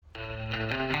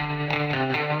All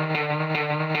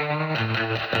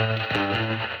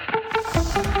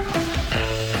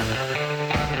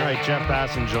right, Jeff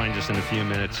Basson joins us in a few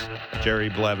minutes. Jerry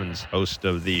Blevins, host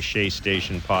of the Shea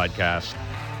Station podcast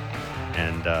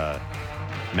and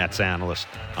Mets analyst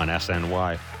on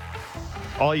SNY.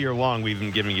 All year long, we've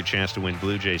been giving you a chance to win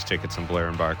Blue Jays tickets on Blair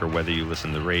and Barker, whether you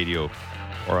listen to the radio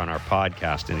or on our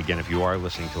podcast. And again, if you are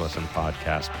listening to us on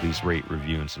podcast, please rate,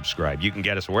 review, and subscribe. You can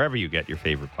get us wherever you get your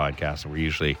favorite podcasts, and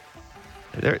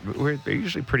they're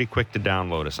usually pretty quick to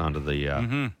download us onto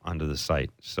the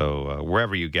site. So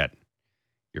wherever you get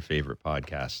your favorite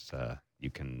podcasts,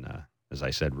 you can, as I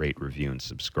said, rate, review, and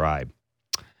subscribe.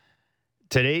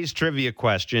 Today's trivia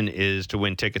question is to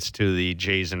win tickets to the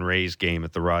Jays and Rays game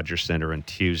at the Rogers Center on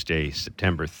Tuesday,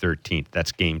 September 13th.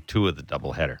 That's game 2 of the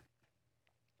doubleheader.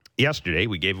 Yesterday,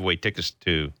 we gave away tickets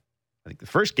to, I think, the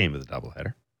first game of the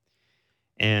doubleheader.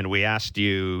 And we asked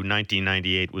you,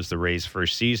 1998 was the Rays'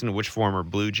 first season. Which former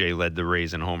Blue Jay led the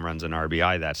Rays in home runs and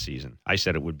RBI that season? I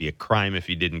said it would be a crime if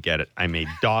you didn't get it. I made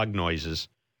dog noises.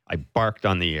 I barked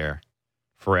on the air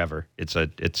forever.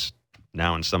 It's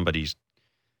now in somebody's,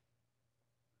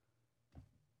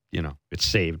 it's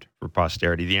saved for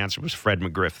posterity. The answer was Fred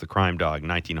McGriff, the crime dog,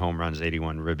 19 home runs,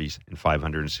 81 ribbies, and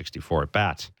 564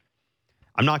 at-bats.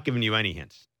 I'm not giving you any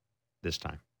hints this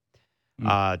time.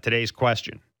 Today's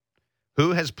question.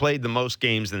 Who has played the most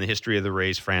games in the history of the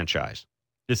Rays franchise?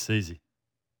 It's easy.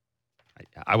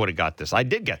 I would have got this. I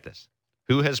did get this.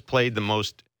 Who has played the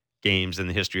most games in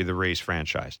the history of the Rays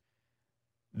franchise?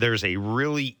 There's a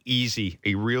real easy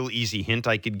hint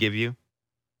I could give you,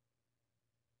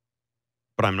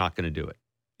 but I'm not going to do it.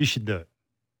 You should do it.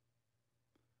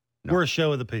 No. We're a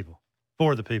show of the people,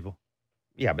 for the people.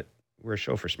 Yeah, but we're a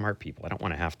show for smart people. I don't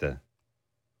want to have to.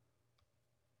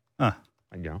 I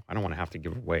don't want to have to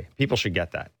give it away. People should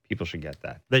get that.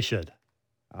 They should.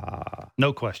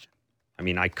 No question. I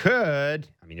mean, I could.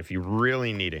 If you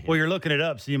really need a hint. Well, you're looking it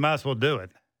up, so you might as well do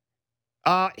it.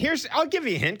 I'll give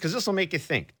you a hint because this will make you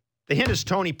think. The hint is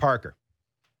Tony Parker.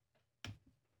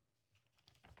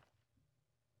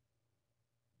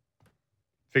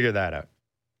 Figure that out.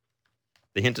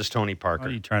 The hint is Tony Parker. Why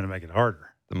are you trying to make it harder?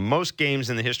 The most games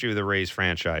in the history of the Rays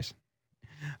franchise.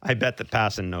 I bet that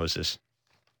Passon knows this.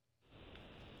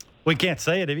 We can't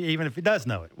say it even if he does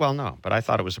know it. Well, no, but I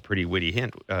thought it was a pretty witty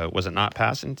hint. Was it not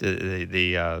Passon,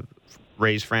 the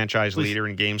Rays franchise leader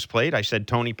in games played? I said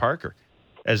Tony Parker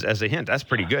as a hint. That's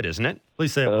pretty good, isn't it?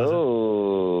 Please say it wasn't.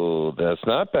 Oh, that's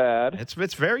not bad. It's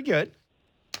very good.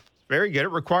 It's very good.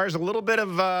 It requires a little bit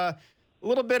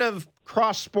of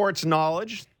cross sports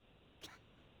knowledge,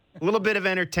 a little bit of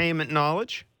entertainment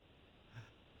knowledge.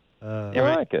 I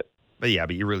like it. But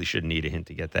you really shouldn't need a hint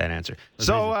to get that answer.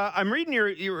 So I'm reading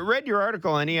you read your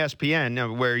article on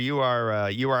ESPN where you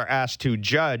are asked to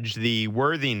judge the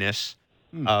worthiness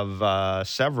of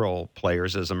several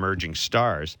players as emerging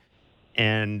stars,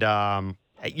 and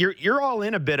you're all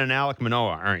in a bit on Alek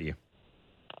Manoah, aren't you?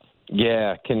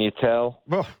 Yeah, can you tell?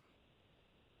 Well,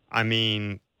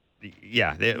 it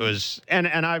was,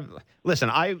 and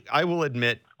I will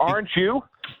admit, aren't you?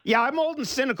 Yeah, I'm old and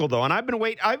cynical though, and I've been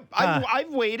I've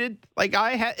waited. Like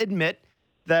admit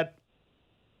that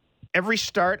every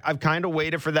start I've kind of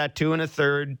waited for that 2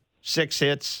 1/3, 6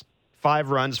 hits, 5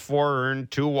 runs, 4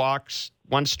 earned, 2 walks,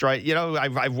 1 strike.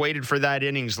 I've waited for that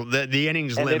innings, the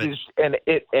innings limit,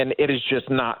 it is just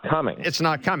not coming. It's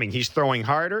not coming. He's throwing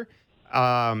harder.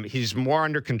 He's more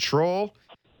under control.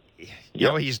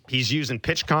 He's using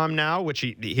PitchCom now, which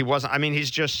he wasn't.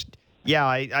 He's just. Yeah,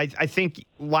 I think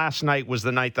last night was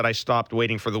the night that I stopped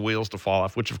waiting for the wheels to fall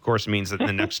off, which of course means that in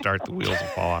the next start the wheels will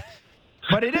fall off.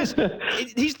 But it is.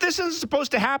 This isn't supposed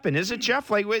to happen, is it,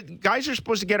 Jeff? Like guys are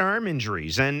supposed to get arm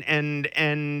injuries and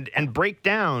break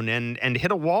down and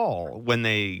hit a wall when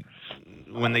they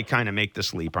kind of make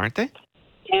this leap, aren't they?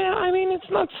 Yeah,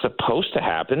 it's not supposed to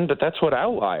happen, but that's what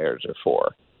outliers are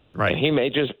for. Right. And he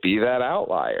may just be that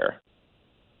outlier.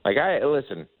 I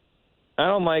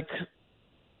don't like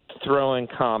throwing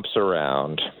comps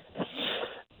around.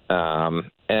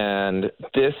 And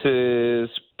this is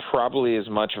probably as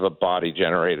much of a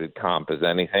body-generated comp as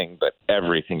anything, but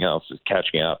everything else is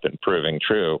catching up and proving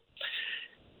true.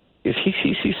 Is he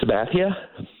CC Sabathia?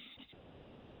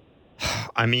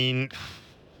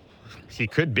 He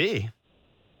could be.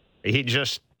 He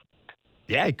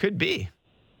could be.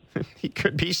 He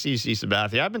could be CC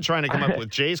Sabathia. I've been trying to come up with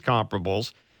Jay's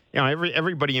comparables.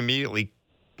 Everybody immediately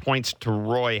points to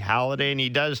Roy Halladay, and he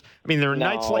does. There are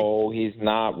nights like... No, he's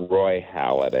not Roy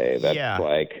Halladay.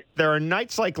 There are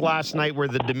nights like last night where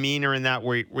the demeanor in that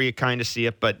where you kind of see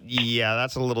it, but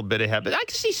that's a little bit ahead. But I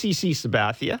can see CC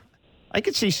Sabathia. I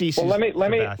could see CeCe. Well, let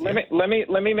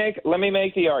me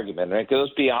make the argument, and it goes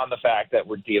beyond the fact that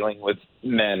we're dealing with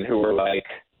men who are like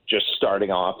just starting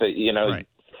off. Right.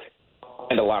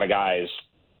 And a lot of guys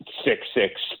 6'6",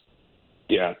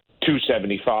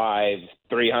 275,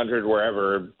 300,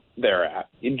 wherever they're at.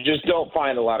 You just don't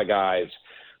find a lot of guys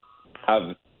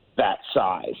of that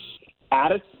size.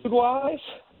 Attitude-wise,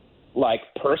 like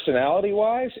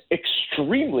personality-wise,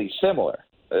 extremely similar.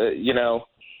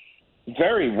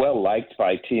 Very well liked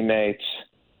by teammates,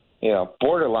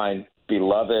 borderline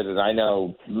beloved. And I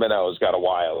know Manoah's got a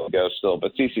while to go still,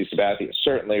 but CeCe Sabathia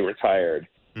certainly retired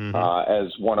as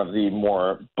one of the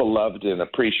more beloved and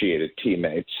appreciated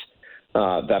teammates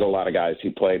that a lot of guys he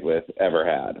played with ever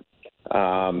had.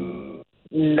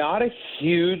 Not a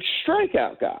huge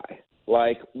strikeout guy.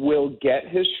 Like, will get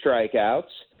his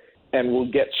strikeouts and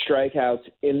will get strikeouts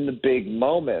in the big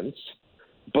moments,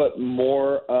 but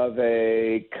more of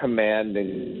a command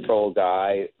and control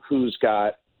guy who's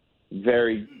got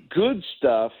very good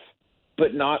stuff,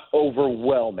 but not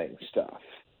overwhelming stuff.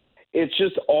 It's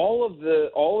just all of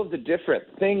the different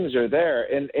things are there,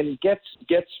 and gets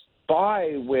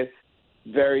by with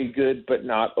very good but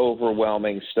not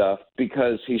overwhelming stuff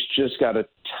because he's just got a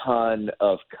ton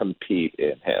of compete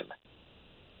in him.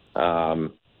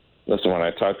 Listen, when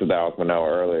I talked to Alek Manoah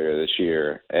earlier this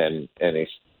year, and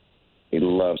he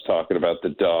loves talking about the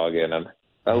dog in him.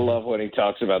 I love when he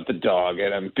talks about the dog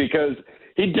in him because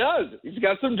he does. He's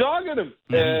got some dog in him,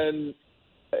 and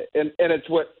it's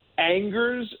what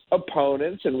angers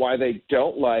opponents and why they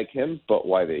don't like him, but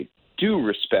why they do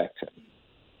respect him.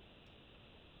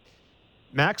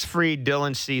 Max Fried,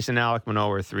 Dylan Cease, and Alek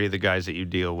Manoah are three of the guys that you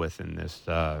deal with in this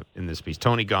piece.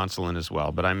 Tony Gonsolin as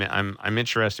well, but I'm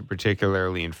interested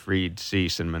particularly in Fried,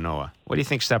 Cease, and Manoah. What do you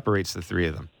think separates the three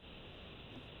of them?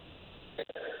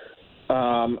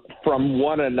 From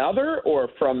one another, or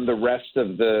from the rest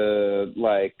of the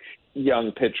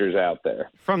young pitchers out there?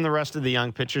 From the rest of the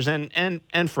young pitchers, and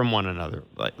from one another.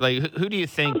 Like who do you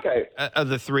think of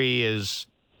the three is?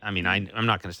 I mean, I'm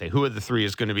not going to say who of the three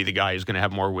is going to be the guy who's going to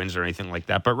have more wins or anything like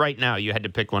that. But right now, you had to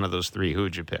pick one of those three. Who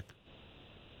would you pick?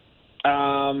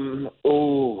 Oh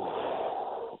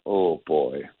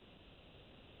boy.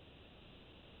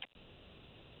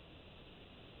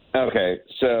 Okay,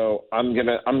 so I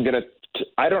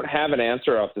don't have an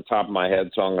answer off the top of my head,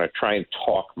 so I'm going to try and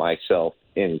talk myself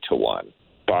into one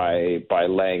by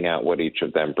laying out what each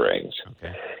of them brings.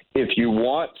 Okay. If you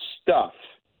want stuff,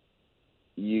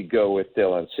 you go with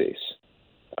Dylan Cease.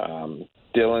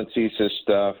 Dylan Cease's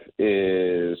stuff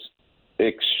is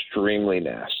extremely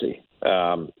nasty.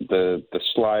 The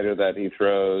slider that he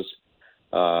throws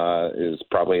is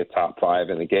probably a top 5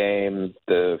 in the game.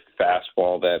 The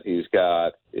fastball that he's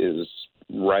got is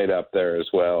right up there as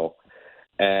well.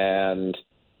 And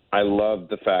I love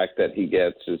the fact that he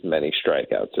gets as many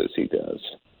strikeouts as he does.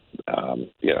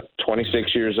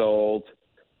 26 years old.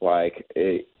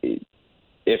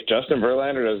 If Justin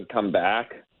Verlander doesn't come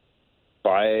back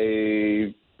by,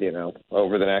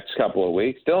 over the next couple of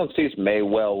weeks, Dylan Cease may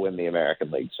well win the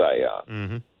American League Cy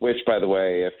Young, which, by the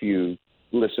way, if you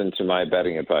listened to my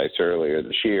betting advice earlier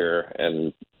this year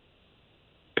and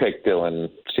picked Dylan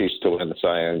Cease to win the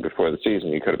Cy Young before the season,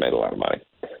 you could have made a lot of money.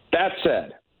 That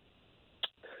said,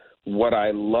 what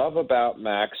I love about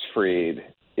Max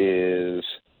Fried is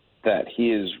that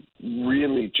he is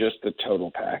really just the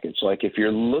total package. Like, if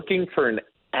you're looking for an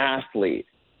athlete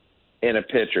in a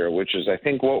pitcher, which is, I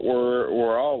think, what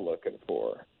we're all looking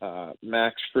for,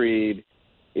 Max Fried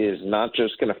is not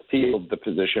just going to field the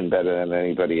position better than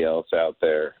anybody else out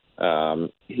there.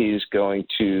 He's going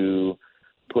to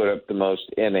put up the most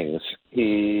innings.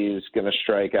 He's going to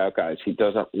strike out guys. He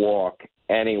doesn't walk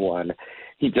anyone.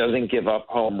 He doesn't give up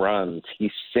home runs. He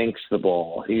sinks the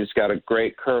ball. He's got a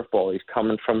great curveball. He's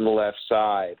coming from the left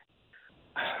side.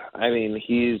 I mean,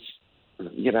 I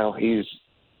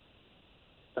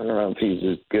don't know if he's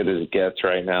as good as it gets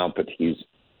right now, but he's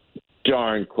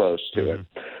darn close to it.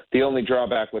 The only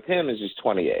drawback with him is he's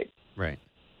 28. Right.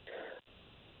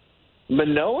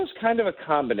 Manoah's kind of a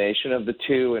combination of the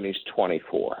two, and he's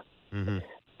 24.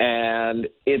 And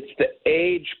it's the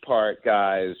age part,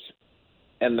 guys,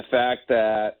 and the fact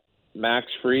that Max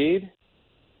Fried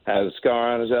has a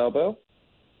scar on his elbow,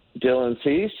 Dylan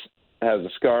Cease has a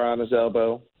scar on his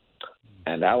elbow,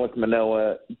 and Alek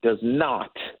Manoah does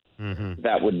not.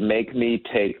 That would make me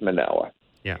take Manoah.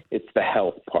 Yeah. It's the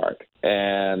health part.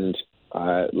 And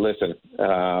listen,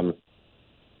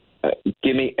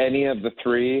 give me any of the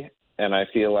three, and I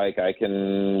feel like I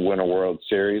can win a World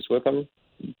Series with them.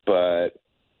 But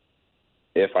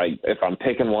if I'm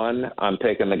picking one, I'm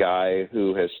picking the guy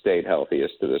who has stayed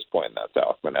healthiest to this point, and that's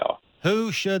Alek Manoah.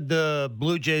 Who should the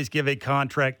Blue Jays give a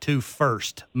contract to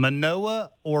first,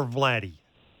 Manoah or Vladdy?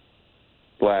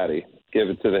 Vladdy. Give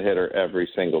it to the hitter every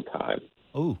single time.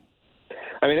 Ooh.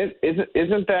 I mean,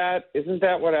 isn't that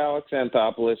what Alex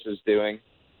Anthopoulos is doing?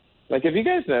 Like, have you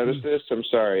guys noticed this? I'm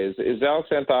sorry. Is Alex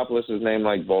Anthopoulos' name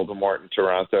like Voldemort in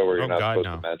Toronto, where you're not supposed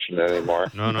to mention it anymore?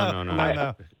 No.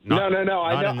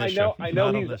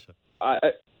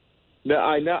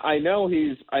 I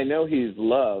know he's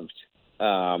loved,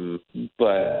 but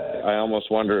I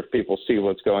almost wonder if people see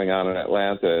what's going on in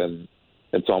Atlanta, and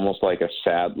it's almost like a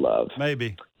sad love.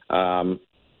 Maybe.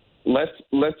 Let's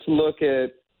look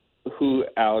at who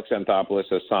Alex Anthopoulos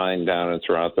has signed down in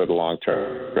Toronto to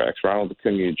long-term contracts. Ronald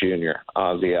Acuna Jr.,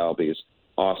 Ozzie Albies,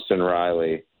 Austin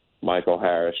Riley, Michael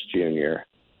Harris Jr.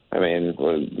 I mean,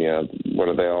 what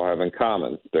do they all have in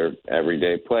common? They're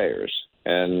everyday players.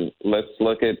 And let's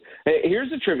look at – hey,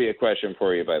 here's a trivia question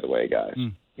for you, by the way, guys.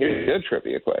 Here's a good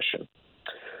trivia question.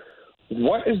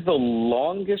 What is the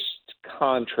longest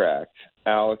contract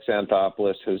Alex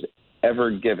Anthopoulos has ever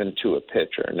given to a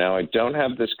pitcher? Now, I don't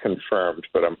have this confirmed,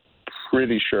 but I'm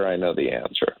pretty sure I know the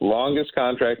answer. Longest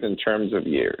contract in terms of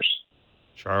years.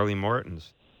 Charlie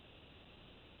Morton's.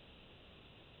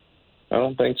 I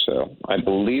don't think so. I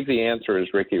believe the answer is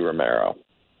Ricky Romero.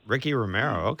 Ricky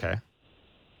Romero, okay.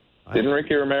 Didn't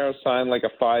Ricky Romero sign like a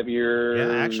 5-year,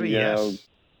 yes.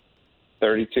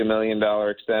 $32 million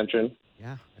extension?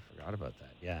 Yeah, I forgot about that.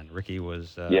 Yeah, and Ricky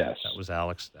was, yes. That was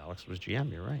Alex. Alex was GM,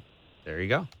 you're right. There you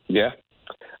go. Yeah.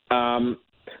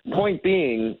 Point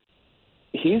being,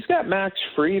 he's got Max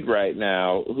Fried right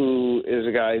now, who is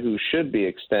a guy who should be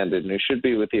extended and who should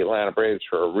be with the Atlanta Braves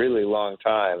for a really long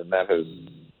time, and that has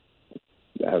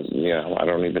I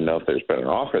don't even know if there's been an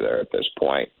offer there at this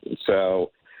point.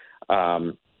 So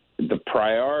the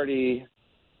priority,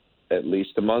 at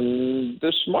least among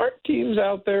the smart teams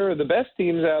out there or the best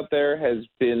teams out there, has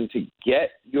been to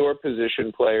get your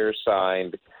position players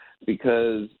signed,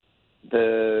 because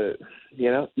you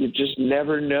just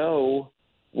never know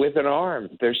with an arm.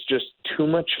 There's just too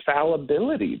much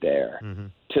fallibility there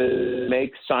to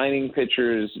make signing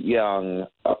pitchers young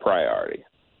a priority.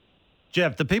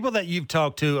 Jeff, the people that you've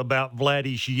talked to about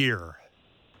Vladdy's year,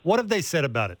 what have they said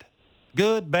about it?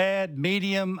 Good, bad,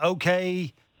 medium,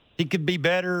 okay? He could be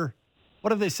better.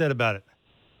 What have they said about it?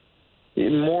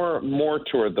 More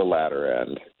toward the latter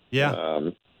end. Yeah.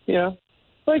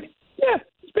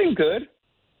 It's been good.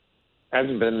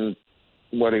 Hasn't been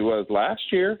what he was last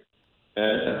year.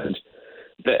 And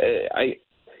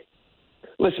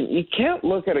listen, you can't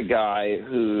look at a guy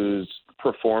who's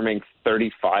performing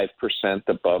 35%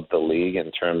 above the league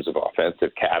in terms of offensive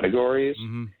categories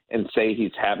and say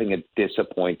he's having a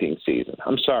disappointing season.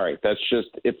 I'm sorry.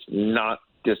 It's not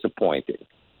disappointing.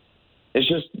 It's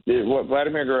just what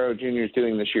Vladimir Guerrero Jr. is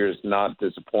doing this year is not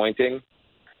disappointing.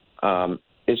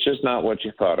 It's just not what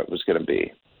you thought it was going to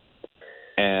be.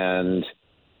 And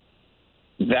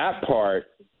that part,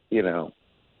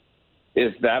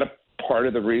 is that a part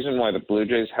of the reason why the Blue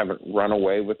Jays haven't run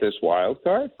away with this wild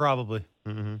card? Probably.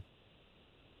 Mm-hmm.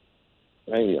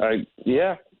 I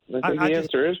think the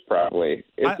answer is probably.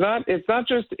 It's not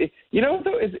just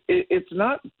it's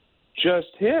not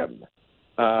just him.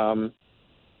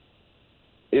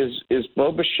 Is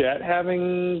Bo Bichette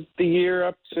having the year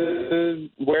up to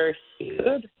where he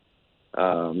could?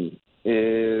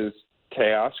 Is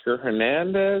Teoscar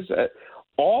Hernandez?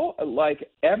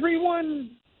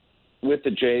 Everyone with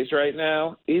the Jays right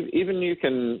now, even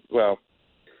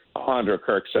Alejandro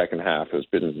Kirk's second half has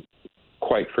been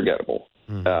quite forgettable.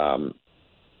 And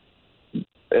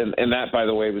that, by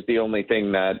the way, was the only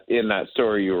thing that in that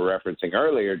story you were referencing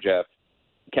earlier, Jeff,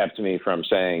 kept me from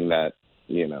saying that,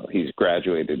 he's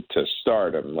graduated to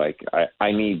stardom. Like,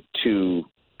 I need two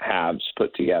halves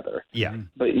put together. Yeah.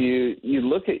 But you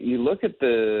look at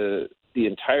the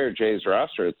entire Jays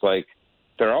roster, it's like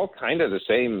they're all kind of the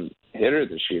same hitter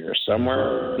this year,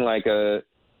 somewhere like a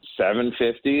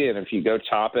 750, and if you go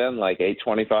top end, like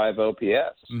 825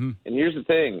 OPS. And here's the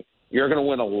thing, you're going to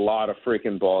win a lot of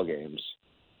freaking ball games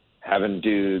having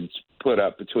dudes put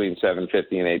up between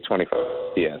 750 and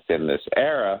 825 OPS in this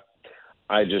era.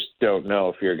 I just don't know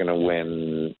if you're going to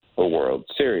win a World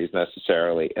Series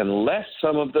necessarily, unless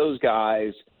some of those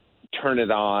guys turn it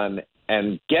on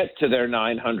and get to their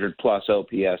 900-plus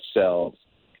OPS selves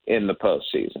in the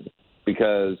postseason,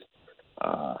 because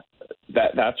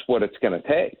that's what it's going to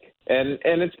take. And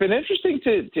it's been interesting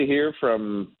to hear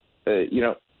from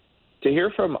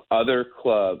other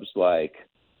clubs, like,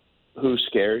 who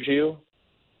scares you?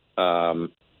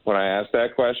 When I ask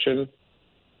that question,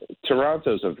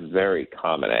 Toronto's a very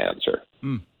common answer.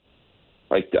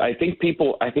 Like, I think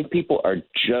people are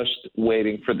just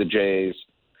waiting for the Jays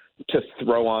to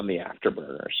throw on the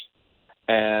afterburners.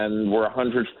 And we're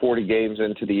 140 games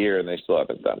into the year, and they still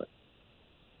haven't done it.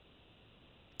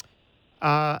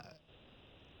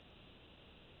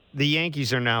 The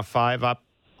Yankees are now 5 up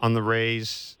on the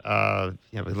Rays.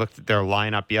 We looked at their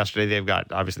lineup yesterday. They've got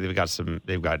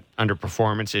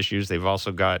underperformance issues. They've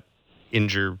also got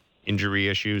injury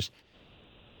issues.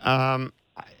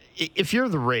 If you're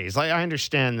the Rays, I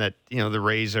understand that the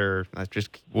Rays are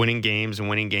just winning games, and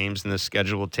the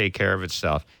schedule will take care of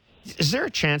itself. Is there a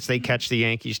chance they catch the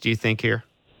Yankees, do you think, here?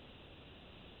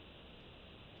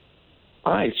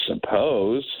 I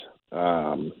suppose.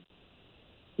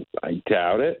 I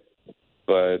doubt it.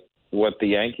 But what the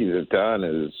Yankees have done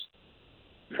is,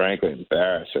 frankly,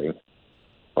 embarrassing.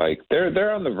 Like,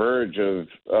 they're on the verge of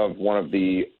one of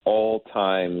the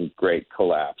all-time great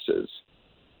collapses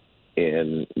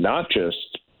in not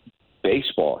just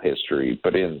baseball history,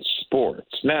 but in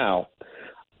sports. Now,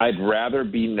 I'd rather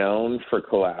be known for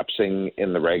collapsing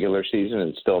in the regular season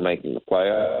and still making the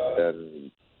playoffs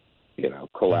than,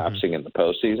 collapsing in the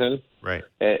postseason. Right.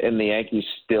 And the Yankees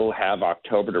still have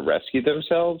October to rescue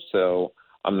themselves, so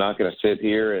I'm not going to sit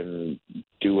here and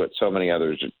do what so many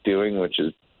others are doing, which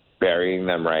is burying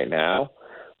them right now.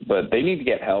 But they need to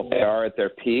get help. They are at their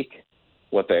peak,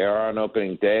 what they are on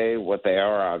opening day, what they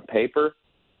are on paper.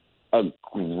 A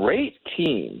great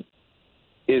team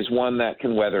is one that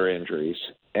can weather injuries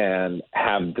and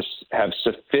have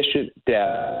sufficient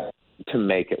depth to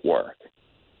make it work.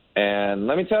 And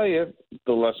let me tell you,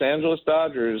 the Los Angeles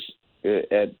Dodgers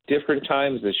at different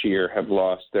times this year have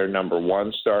lost their number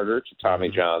one starter to Tommy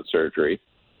John surgery.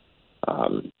 Are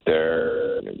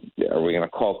we going to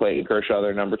call Clayton Kershaw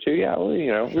their number two? Yeah, well,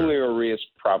 Sure. Julio Urias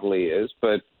probably is,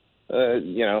 but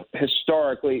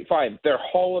historically, fine. They're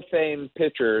Hall of Fame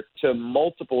pitcher to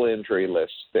multiple injury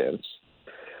list stints.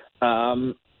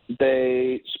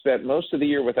 They spent most of the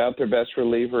year without their best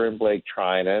reliever in Blake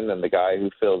Trinan, and the guy who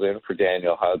filled in for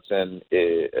Daniel Hudson.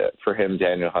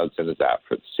 Daniel Hudson is out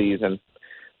for the season.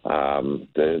 At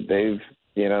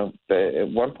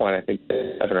one point, I think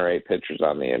they had 7 or 8 pitchers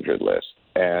on the injured list,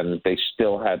 and they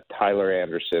still had Tyler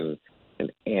Anderson and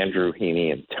Andrew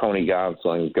Heaney and Tony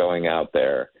Gonsolin going out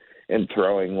there and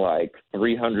throwing like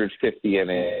 350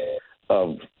 innings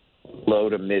of low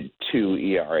to mid 2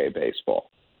 ERA baseball.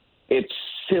 It's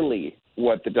silly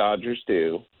what the Dodgers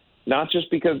do, not just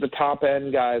because the top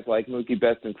end guys like Mookie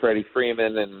Betts and Freddie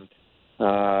Freeman and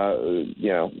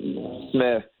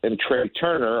Smith and Trey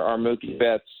Turner are Mookie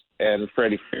Betts and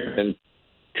Freddie Freeman,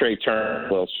 Trey Turner,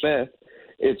 Will Smith.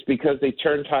 It's because they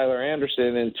turned Tyler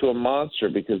Anderson into a monster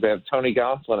because they have Tony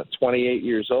Gonsolin at 28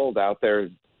 years old out there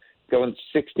going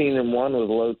 16-1 with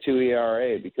a low 2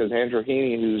 ERA because Andrew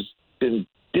Heaney, who's been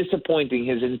disappointing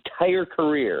his entire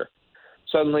career,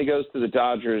 suddenly goes to the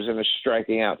Dodgers and is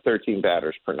striking out 13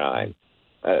 batters per 9.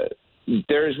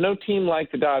 There is no team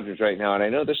like the Dodgers right now, and I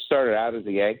know this started out as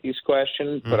a Yankees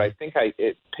question, but I think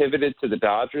it pivoted to the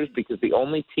Dodgers because the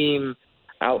only team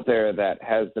out there that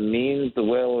has the means, the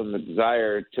will, and the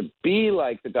desire to be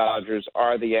like the Dodgers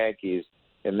are the Yankees,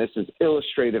 and this is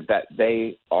illustrative that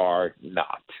they are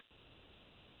not.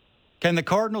 Can the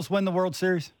Cardinals win the World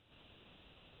Series?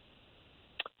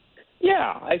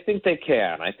 Yeah, I think they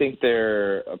can. I think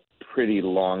they're a pretty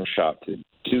long shot to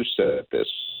do so at this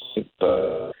point.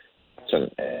 But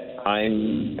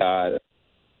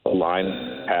the line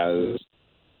has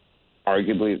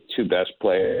arguably the 2 best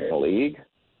players in the league.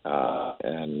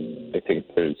 And I think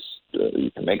you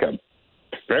can make a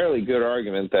fairly good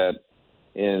argument that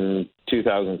in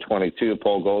 2022,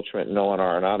 Paul Goldschmidt and Nolan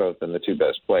Arenado have been the 2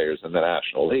 best players in the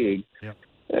National League. Yep.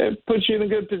 It puts you in a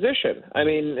good position. I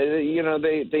mean,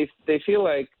 they feel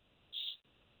like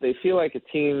a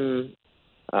team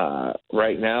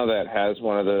right now that has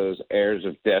one of those heirs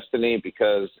of destiny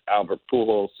because Albert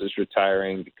Pujols is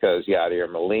retiring, because Yadier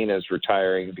Molina is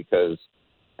retiring, because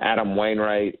Adam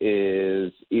Wainwright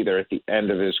is either at the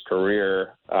end of his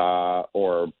career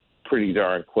or pretty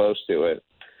darn close to it.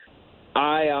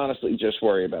 I honestly just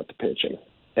worry about the pitching.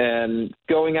 And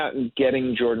going out and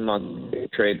getting Jordan Montgomery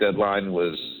trade deadline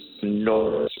was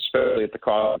enormous, especially at the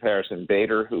cost of Harrison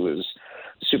Bader, who is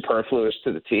superfluous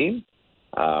to the team.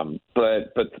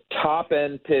 But the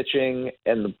top-end pitching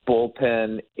and the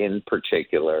bullpen in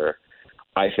particular,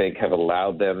 I think, have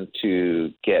allowed them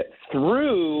to get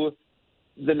through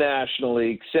the National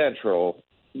League Central,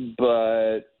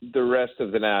 but the rest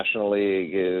of the National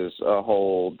League is a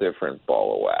whole different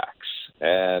ball of wax.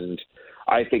 And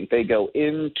I think they go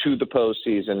into the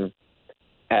postseason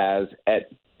as, at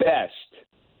best,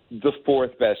 the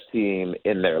 4th best team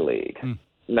in their league.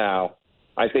 Now,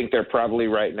 I think they're probably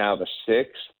right now the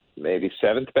sixth, maybe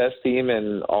seventh best team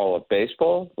in all of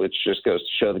baseball, which just goes to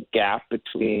show the gap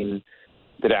between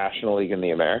the National League and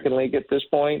the American League at this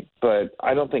point. But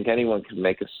I don't think anyone can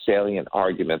make a salient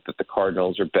argument that the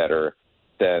Cardinals are better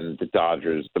than the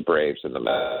Dodgers, the Braves, and the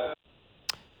Mets.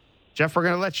 Jeff, we're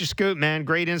going to let you scoot, man.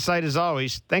 Great insight as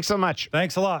always. Thanks so much.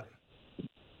 Thanks a lot.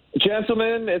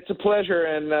 Gentlemen, it's a pleasure.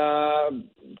 And,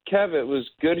 Kev, it was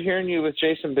good hearing you with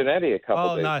Jason Benetti a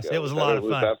couple days ago. Oh, nice. It was a lot of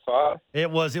fun. That fun?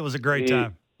 It was a great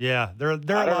time. Yeah, they're a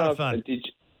lot of fun.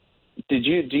 Do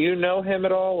you know him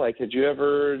at all? Like, had you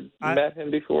ever met him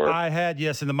before? I had,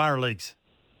 yes, in the minor leagues.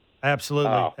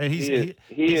 Absolutely. Oh, and he's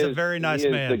a very nice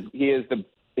man. He is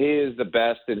the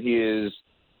best, and he is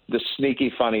the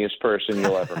sneaky funniest person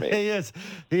you'll ever meet. He is.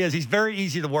 He's very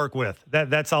easy to work with.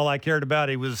 That's all I cared about.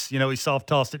 He was, he soft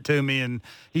tossed it to me, and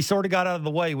he sort of got out of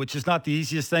the way, which is not the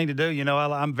easiest thing to do.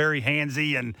 I'm very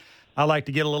handsy, and I like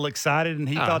to get a little excited, and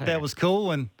he thought that was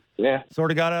cool, and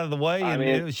sort of got out of the way, and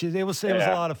it was a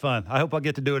lot of fun. I hope I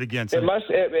get to do it again soon. It must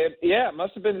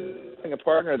have been a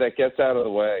partner that gets out of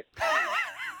the way.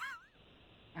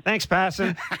 Thanks,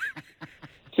 Passan.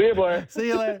 See you, Blair. See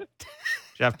you later.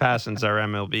 Jeff Passan's our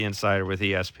MLB insider with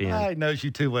ESPN. He knows you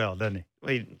too well, doesn't he?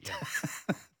 Wait.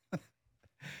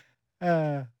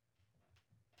 I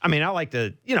like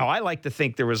to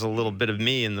think there was a little bit of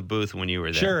me in the booth when you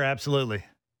were there. Sure, absolutely.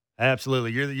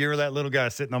 You're that little guy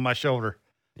sitting on my shoulder.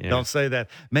 Yeah. Don't say that.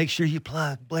 Make sure you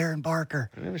plug Blair and Barker.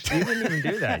 You didn't even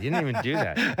do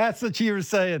that. That's what you were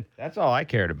saying. That's all I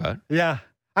cared about. Yeah.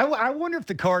 I wonder if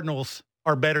the Cardinals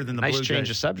are better than the Blue Jays. Nice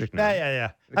change of subject now.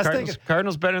 Yeah.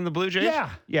 Cardinals better than the Blue Jays?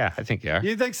 Yeah, I think they are.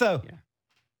 You think so? Yeah.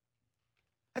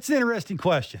 That's an interesting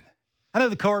question. I know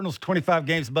the Cardinals 25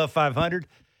 games above 500.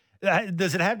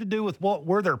 Does it have to do with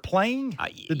where they're playing?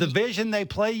 The division they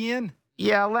play in?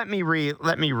 Yeah, let me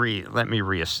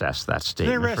reassess that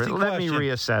statement. Let me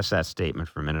reassess that statement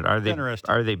for a minute. Are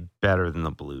they better than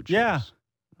the Blue Jays? Yeah.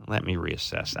 Let me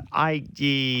reassess that.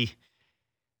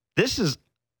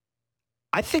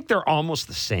 I think they're almost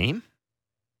the same.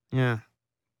 Yeah.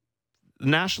 The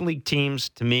National League teams,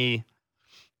 to me,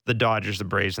 the Dodgers, the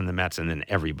Braves, and the Mets, and then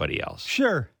everybody else.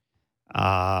 Sure.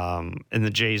 And the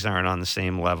Jays aren't on the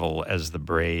same level as the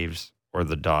Braves or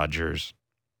the Dodgers.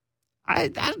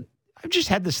 I've just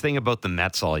had this thing about the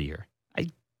Mets all year.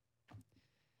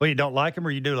 Well, you don't like them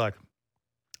or you do like them?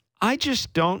 I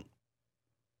just don't.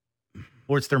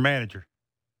 Or it's their manager?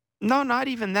 No, not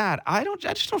even that. I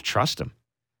just don't trust them.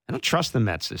 I don't trust the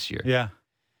Mets this year. Yeah.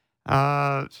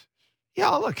 I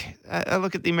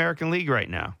look at the American League right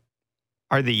now.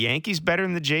 Are the Yankees better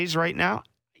than the Jays right now?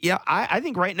 Yeah, I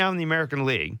think right now in the American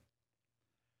League,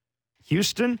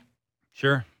 Houston,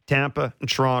 sure, Tampa, and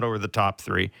Toronto are the top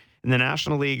three. In the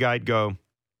National League, I'd go,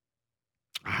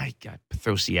 I got to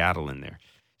throw Seattle in there.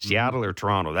 Seattle or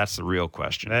Toronto, that's the real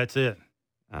question. That's it.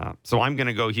 So I'm going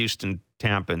to go Houston,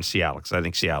 Tampa, and Seattle because I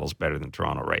think Seattle's better than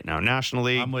Toronto right now. National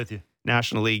League. I'm with you.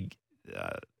 National League,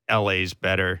 LA's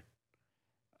better.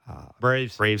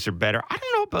 Braves are better. I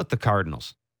don't know about the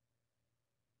Cardinals.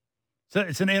 So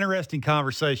it's an interesting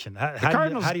conversation. How do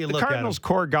you look at it? The Cardinals'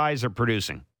 core guys are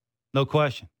producing. No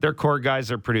question. Their core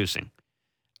guys are producing.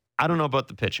 I don't know about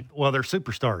the pitching. Well, their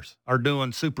superstars are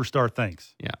doing superstar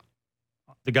things. Yeah.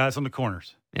 The guys on the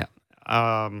corners. Yeah.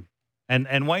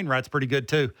 And Wainwright's pretty good,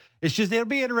 too. It's just, it'll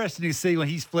be interesting to see when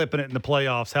he's flipping it in the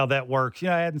playoffs, how that works.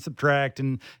 Add and subtract,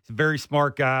 and he's a very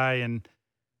smart guy. And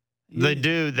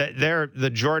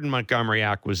the Jordan Montgomery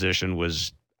acquisition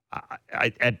was,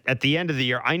 at the end of the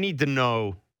year, I need to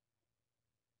know,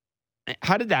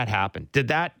 how did that happen?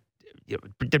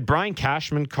 Did Brian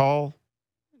Cashman call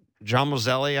John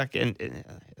Mozeliak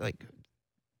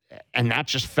and that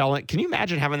just fell in? Can you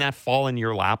imagine having that fall in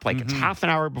your lap? It's half an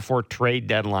hour before trade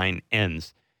deadline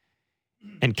ends,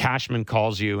 and Cashman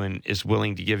calls you and is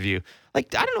willing to give you, I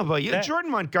don't know about you.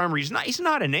 Jordan Montgomery, he's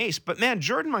not an ace, but man,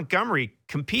 Jordan Montgomery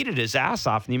competed his ass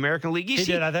off in the American League. He's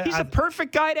a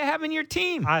perfect guy to have in your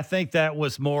team. I think that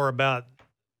was more about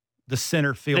the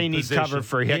center field They need position. cover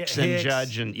for Hicks and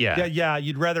Judge. And Yeah,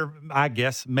 you'd rather, I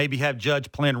guess, maybe have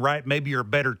Judge playing right. Maybe you're a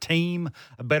better team,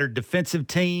 a better defensive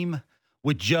team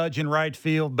with Judge in right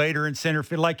field, Bader in center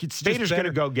field. Bader's going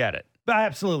to go get it.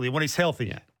 Absolutely, when he's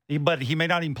healthy. Yeah. But he may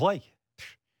not even play.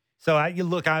 So,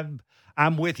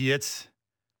 I'm with you. It's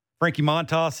Frankie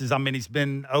Montas he's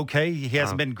been okay. He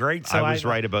hasn't been great. So I was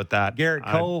right about that. Garrett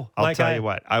Cole. I'll tell you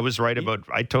what. I was right about.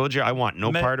 I told you I want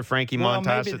no part of Frankie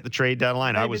Montas at the trade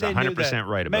deadline. I was 100%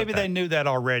 right about that. Maybe they knew that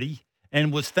already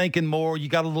and was thinking more. You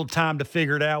got a little time to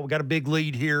figure it out. We got a big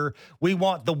lead here. We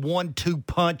want the 1-2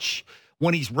 punch.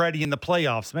 when he's ready in the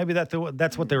playoffs. Maybe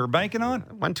that's what they were banking on.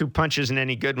 1-2 punch isn't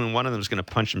any good when one of them is going to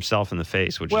punch himself in the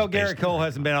face. Well, Garrett Cole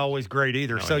hasn't been always great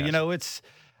either. No, so,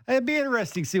 it'd be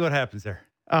interesting to see what happens there.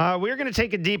 We're going to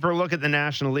take a deeper look at the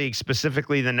National League,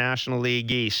 specifically the National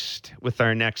League East, with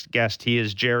our next guest. He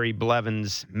is Jerry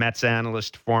Blevins, Mets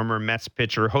analyst, former Mets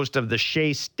pitcher, host of the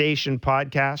Shea Station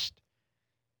podcast.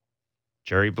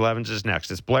 Jerry Blevins is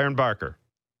next. It's Blair and Barker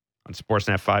on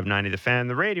Sportsnet 590, The Fan,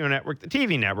 the radio network, the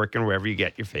TV network, and wherever you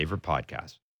get your favorite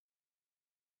podcasts.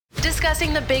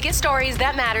 Discussing the biggest stories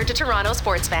that matter to Toronto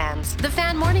sports fans. The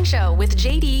Fan Morning Show with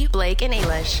JD, Blake, and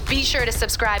Ailish. Be sure to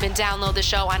subscribe and download the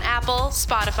show on Apple,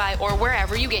 Spotify, or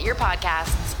wherever you get your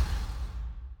podcasts.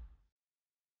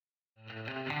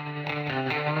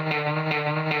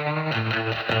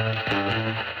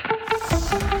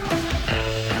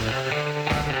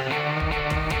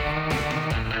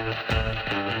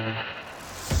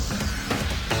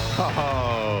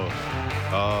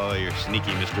 Oh, you're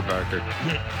sneaky, Mr. Barker.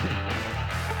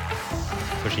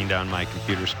 Pushing down my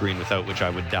computer screen, without which I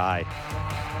would die.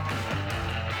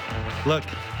 Look,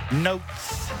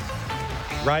 notes.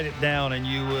 Write it down and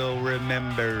you will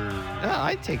remember. Yeah,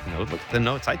 I take notes. Look at the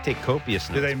notes. I take copious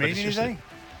notes. Do they mean anything?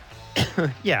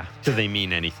 Yeah. Do they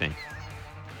mean anything?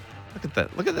 Look at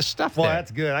that. Look at the stuff there. Well,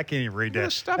 that's good. I can't even read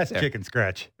that. That's there. chicken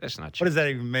scratch. That's not chicken. What does that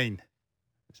even mean?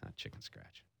 It's not chicken scratch.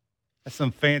 That's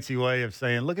some fancy way of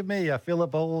saying, look at me, I fill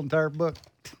up a whole entire book.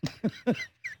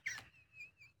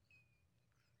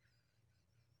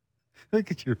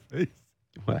 Look at your face.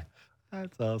 What?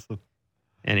 That's awesome.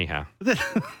 Anyhow.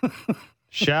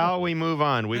 Shall we move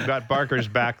on? We've got Barker's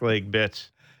back leg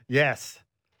bits. Yes.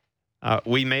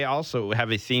 We may also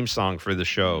have a theme song for the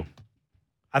show.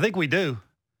 I think we do.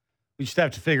 We just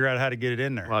have to figure out how to get it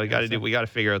in there. Well, we got to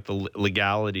figure out the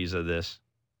legalities of this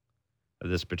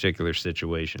particular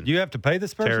situation. Do you have to pay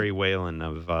this person? Terry Whalen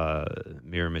of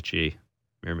Miramichi.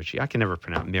 I can never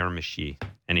pronounce Miramichi.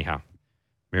 Anyhow,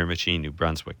 Miramichi, New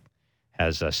Brunswick,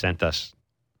 has sent us.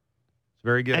 It's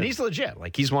very good. And he's legit.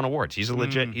 Like, he's won awards. He's a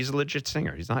legit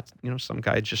singer. He's not, some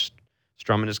guy just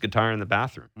strumming his guitar in the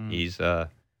bathroom. It's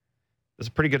a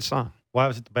pretty good song. Why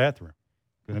was it the bathroom?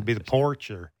 Going to be the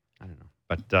porch or? I don't know.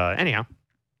 But anyhow,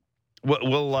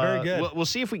 we'll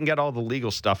see if we can get all the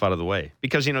legal stuff out of the way,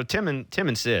 because Tim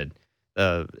and Sid,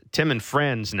 Tim and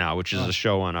Friends now, which is a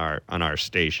show on our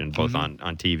station, both on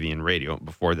TV and radio.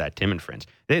 Before that, Tim and Friends,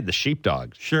 they had the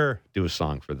Sheepdogs do a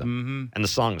song for them, and the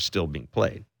song is still being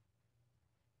played.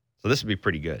 So this would be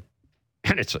pretty good,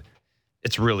 and it's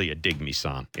really a dig me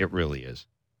song. It really is.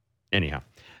 Anyhow,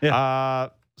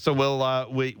 so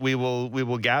we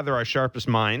will gather our sharpest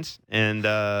minds and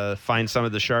find some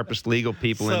of the sharpest legal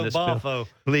people in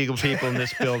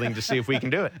this building to see if we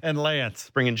can do it. And Lance,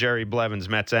 bringing Jerry Blevins,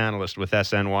 Mets analyst with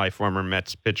SNY, former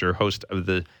Mets pitcher, host of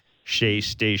the Shea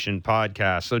Station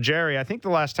podcast. So Jerry, I think the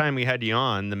last time we had you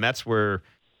on, the Mets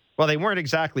they weren't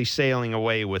exactly sailing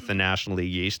away with the National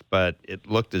League East, but it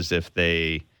looked as if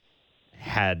they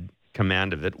had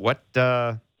command of it.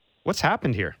 What's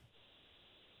happened here?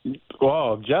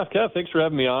 Well, Jeff, Kev, thanks for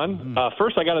having me on.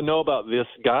 First, I got to know about this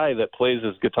guy that plays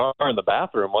his guitar in the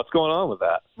bathroom. What's going on with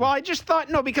that? Well, I just thought,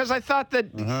 because I thought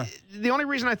that the only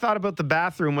reason I thought about the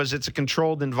bathroom was it's a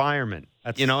controlled environment.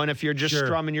 And if you're just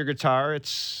strumming your guitar,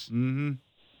 it's...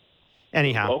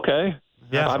 Anyhow. Okay.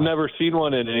 Yeah. I've never seen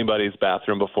one in anybody's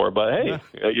bathroom before, but hey,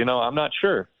 I'm not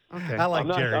sure. Okay. I like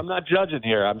Jerry. I'm not judging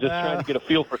here. I'm just trying to get a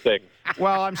feel for things.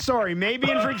 Well, I'm sorry. Maybe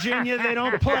in Virginia they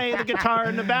don't play the guitar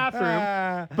in the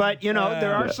bathroom, but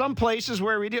there are some places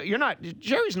where we do.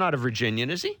 Jerry's not a Virginian,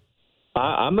 is he?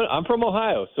 I'm from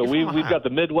Ohio, so we've got the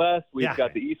Midwest, we've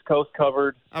got the East Coast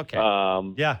covered. Okay.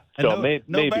 So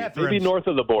maybe north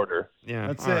of the border. Yeah,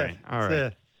 that's all it. All right.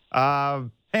 That's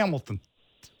it. Hamilton.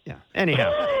 Yeah.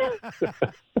 Anyhow.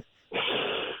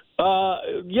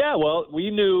 Well,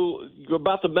 we knew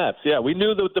about the Mets. Yeah, we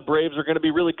knew that the Braves are going to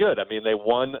be really good. I mean, they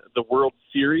won the World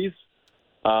Series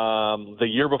the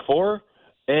year before,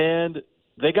 and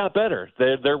they got better.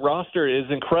 Their roster is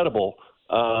incredible.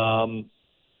 So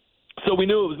we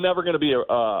knew it was never going to be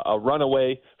a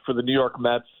runaway for the New York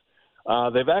Mets.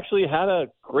 They've actually had a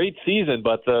great season,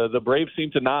 but the Braves seem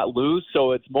to not lose,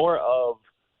 so it's more of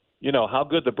how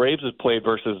good the Braves have played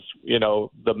versus,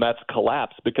 the Mets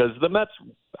collapse, because the Mets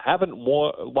haven't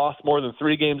lost more than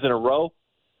 3 games in a row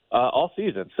all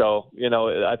season. So,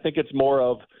 I think it's more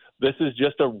of this is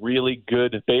just a really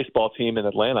good baseball team in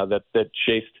Atlanta that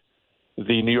chased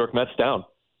the New York Mets down.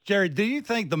 Jerry, do you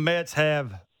think the Mets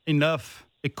have enough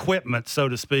equipment, so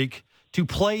to speak, to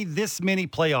play this many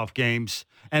playoff games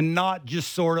and not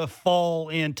just sort of fall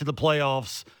into the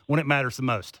playoffs when it matters the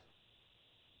most?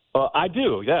 I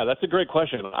do. Yeah, that's a great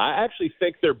question. I actually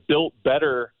think they're built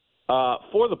better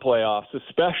for the playoffs,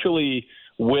 especially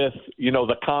with,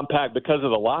 the compact, because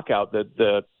of the lockout, that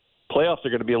the playoffs are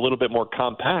going to be a little bit more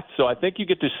compact. So I think you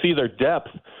get to see their depth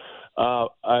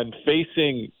and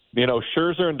facing,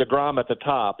 Scherzer and DeGrom at the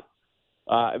top.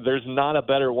 There's not a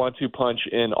better 1-2 punch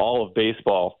in all of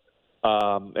baseball.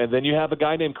 And then you have a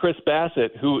guy named Chris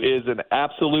Bassett, who is an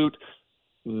absolute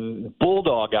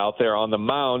bulldog out there on the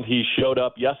mound. He showed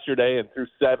up yesterday and threw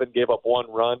 7, gave up 1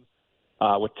 run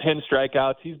with 10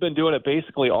 strikeouts. He's been doing it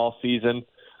basically all season.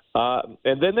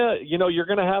 And then, you're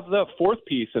going to have the fourth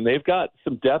piece, and they've got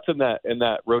some depth in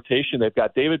that rotation. They've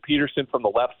got David Peterson from the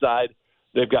left side.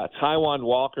 They've got Taijuan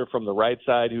Walker from the right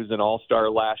side, who's an all-star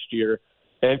last year,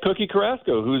 and Cookie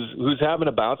Carrasco, who's having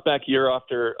a bounce-back year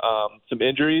after some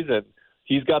injuries, and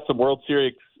he's got some World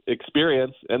Series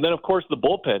experience. And then, of course, the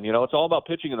bullpen. It's all about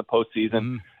pitching in the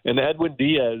postseason. And Edwin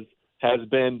Diaz has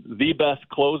been the best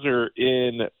closer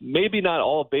in maybe not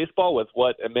all of baseball with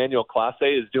what Emmanuel Clase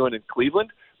is doing in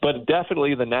Cleveland, but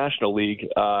definitely the National League,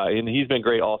 and he's been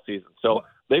great all season. So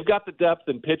they've got the depth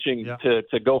in pitching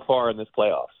to go far in this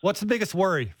playoffs. What's the biggest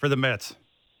worry for the Mets?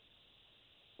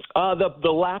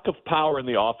 The lack of power in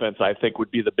the offense, I think,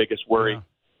 would be the biggest worry.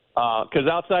 Because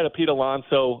outside of Pete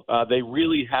Alonso, they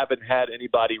really haven't had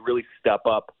anybody really step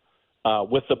up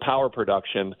with the power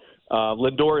production.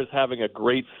 Lindor is having a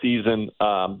great season,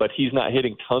 but he's not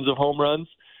hitting tons of home runs.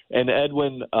 And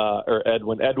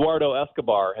Eduardo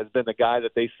Escobar has been the guy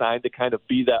that they signed to kind of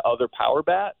be that other power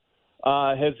bat.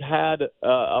 Has had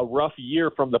a rough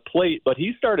year from the plate, but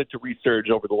he started to resurge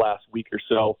over the last week or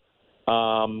so.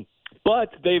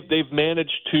 But they've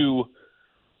managed to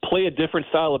play a different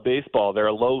style of baseball. They're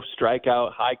a low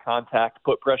strikeout, high contact,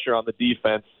 put pressure on the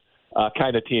defense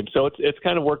kind of team. So it's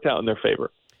kind of worked out in their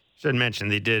favor. Should mention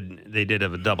they did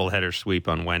have a doubleheader sweep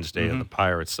on Wednesday of the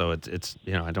Pirates, so it's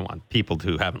I don't want people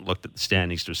who haven't looked at the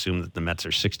standings to assume that the Mets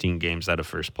are 16 games out of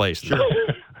first place. Sure.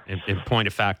 In point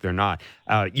of fact, they're not.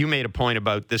 You made a point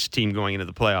about this team going into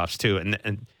the playoffs too,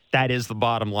 and that is the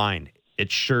bottom line.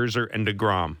 It's Scherzer and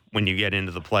DeGrom when you get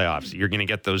into the playoffs. You're going to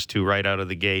get those two right out of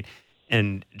the gate.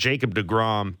 And Jacob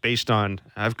DeGrom, based on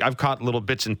I've caught little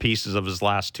bits and pieces of his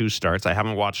last 2 starts. I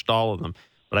haven't watched all of them,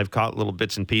 but I've caught little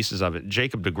bits and pieces of it.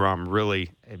 Jacob DeGrom really,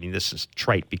 this is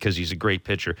trite because he's a great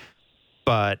pitcher,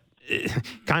 but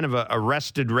kind of a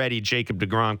rested, ready Jacob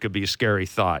DeGrom could be a scary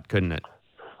thought, couldn't it?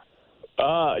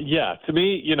 Yeah. To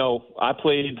me, I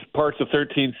played parts of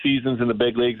 13 seasons in the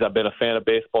big leagues. I've been a fan of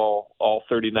baseball all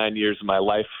 39 years of my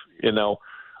life.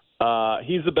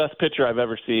 He's the best pitcher I've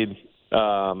ever seen.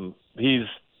 He's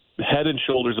head and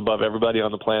shoulders above everybody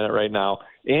on the planet right now,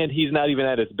 and he's not even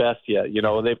at his best yet.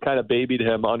 They've kind of babied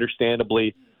him,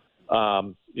 understandably,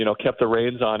 kept the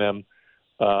reins on him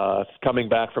coming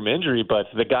back from injury, but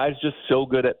the guy's just so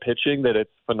good at pitching that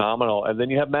it's phenomenal. And then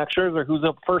you have Max Scherzer, who's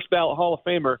a first ballot Hall of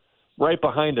Famer right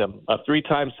behind him, a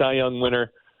 3-time Cy Young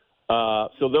winner.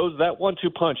 So that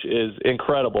 1-2 punch is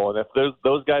incredible. And if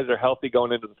those guys are healthy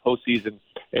going into the postseason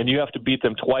and you have to beat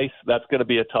them twice, that's going to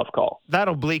be a tough call. That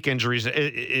oblique injury,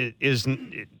 is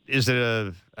it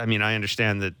I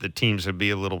understand that the teams would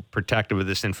be a little protective of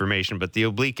this information, but the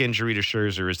oblique injury to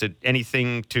Scherzer, is it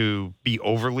anything to be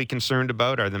overly concerned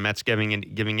about? Are the Mets giving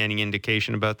any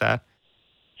indication about that?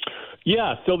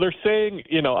 Yeah, so they're saying,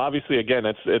 obviously, again,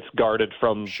 it's guarded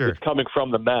from it's coming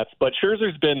from the Mets, but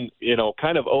Scherzer's been,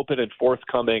 kind of open and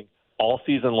forthcoming all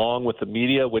season long with the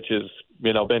media, which has,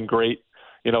 been great,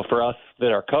 for us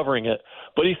that are covering it.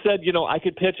 But he said, I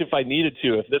could pitch if I needed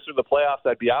to. If this were the playoffs,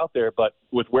 I'd be out there. But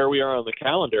with where we are on the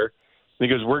calendar,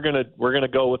 because we're gonna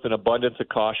go with an abundance of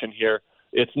caution here.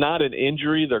 It's not an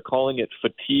injury; they're calling it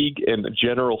fatigue and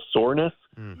general soreness.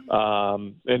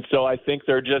 And so I think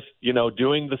they're just,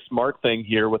 doing the smart thing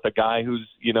here with a guy who's,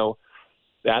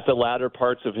 at the latter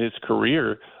parts of his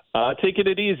career, taking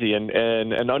it easy and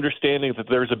understanding that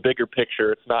there's a bigger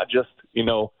picture. It's not just,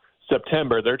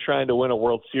 September. They're trying to win a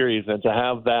World Series, and to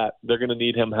have that, they're going to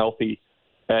need him healthy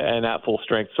and at full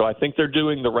strength. So I think they're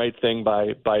doing the right thing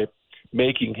by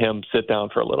making him sit down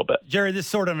for a little bit. Jerry, this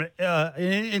is sort of an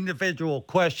individual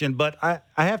question, but I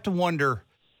have to wonder,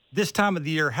 this time of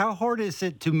the year, how hard is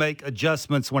it to make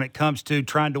adjustments when it comes to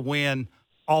trying to win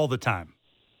all the time?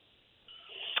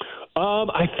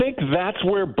 I think that's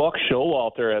where Buck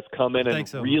Showalter has come in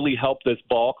and really helped this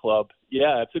ball club.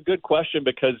 Yeah, it's a good question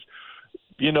because,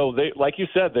 they, like you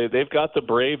said, they've got the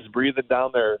Braves breathing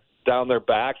down their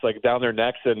backs, like down their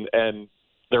necks, and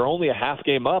they're only a half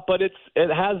game up, but it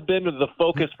has been the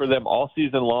focus for them all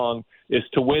season long is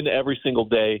to win every single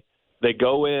day. They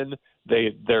go in,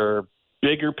 they're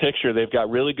bigger picture, they've got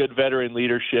really good veteran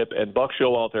leadership, and Buck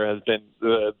Showalter has been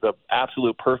the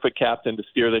absolute perfect captain to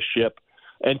steer this ship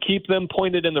and keep them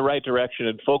pointed in the right direction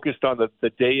and focused on the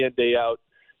day in, day out,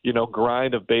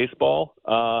 grind of baseball,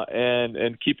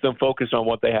 and keep them focused on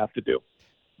what they have to do.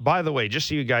 By the way, just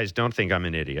so you guys don't think I'm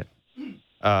an idiot,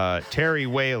 Terry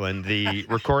Whalen, the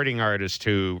recording artist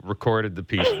who recorded the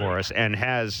piece for us and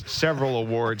has several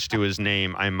awards to his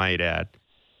name, I might add,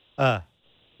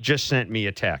 just sent me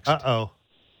a text. Uh-oh.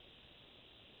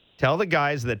 Tell the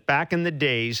guys that back in the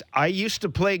days, I used to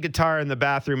play guitar in the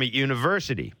bathroom at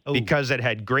university because it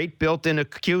had great built-in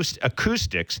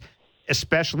acoustics,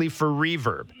 especially for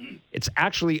reverb. It's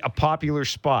actually a popular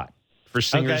spot for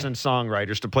singers and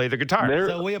songwriters to play the guitar.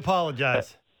 So we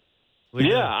apologize. I'm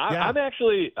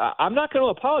not going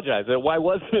to apologize. I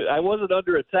wasn't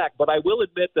under attack, but I will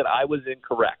admit that I was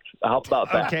incorrect. How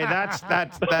about that? Okay, that's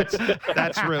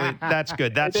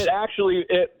good.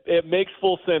 It makes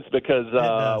full sense because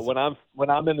when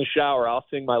I'm in the shower, I'll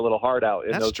sing my little heart out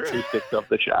in those acoustics of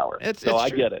the shower. I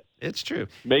get it. It's true.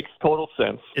 Makes total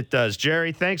sense. It does.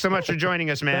 Jerry, thanks so much for joining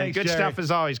us, man. Thanks, good Jerry. stuff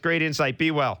as always. Great insight.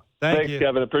 Be well. Thanks,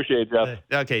 Kevin. Appreciate it, Jeff.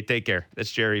 Okay, take care.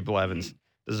 That's Jerry Blevins.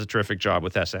 Does a terrific job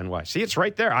with SNY. See, it's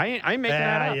right there. I ain't making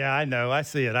that up. Yeah, I know. I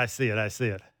see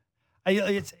it.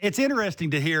 It's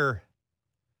interesting to hear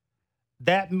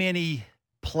that many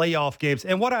playoff games.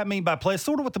 And what I mean by play is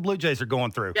sort of what the Blue Jays are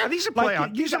going through. Yeah, these are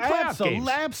playoff games.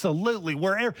 Absolutely.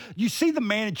 Wherever you see the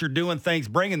manager doing things,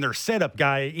 bringing their setup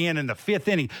guy in the fifth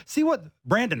inning. See what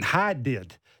Brandon Hyde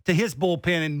did to his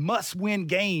bullpen in must-win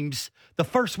games the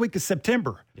first week of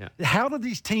September. Yeah. How do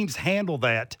these teams handle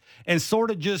that and sort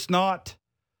of just not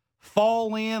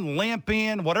fall in, limp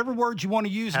in, whatever words you want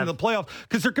to use in the playoffs?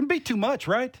 Because there can be too much,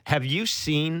 right? Have you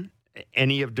seen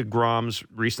any of DeGrom's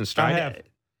recent stuff? I have.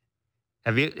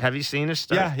 Have you seen his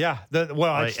stuff? Yeah.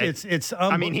 It's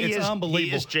unbelievable.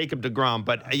 He is Jacob DeGrom,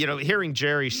 but hearing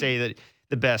Jerry say that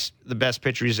the best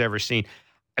pitcher he's ever seen.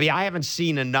 I mean, I haven't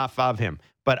seen enough of him,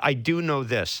 but I do know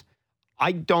this.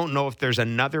 I don't know if there's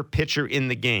another pitcher in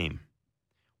the game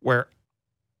where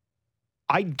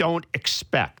I don't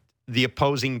expect the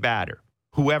opposing batter,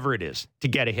 whoever it is, to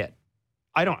get a hit.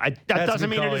 That doesn't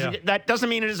mean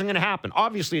it isn't going to happen.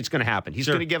 Obviously, it's going to happen. He's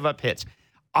going to give up hits.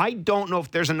 I don't know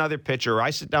if there's another pitcher. I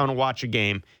sit down and watch a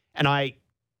game, and I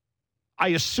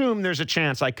assume there's a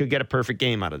chance I could get a perfect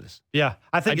game out of this. Yeah,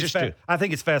 I think it's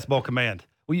fastball command.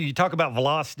 Well, you talk about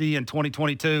velocity in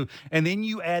 2022, and then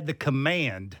you add the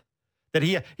command that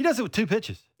he does it with 2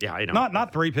 pitches. Yeah, I know.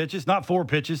 Not 3 pitches, not 4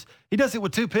 pitches. He does it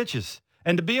with 2 pitches.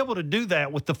 And to be able to do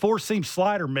that with the 4-seam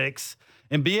slider mix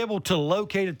and be able to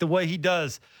locate it the way he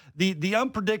does, the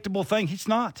unpredictable thing, he's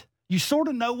not. You sort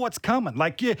of know what's coming.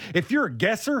 Like, if you're a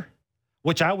guesser,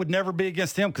 which I would never be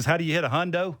against him, because how do you hit a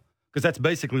hundo? Because that's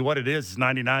basically what it is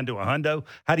 99 to a hundo.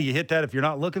 How do you hit that if you're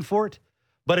not looking for it?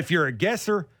 But if you're a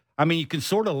guesser, I mean, you can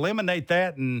sort of eliminate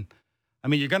that, and I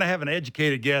mean, you're going to have an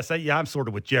educated guess. I'm sort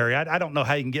of with Jerry. I don't know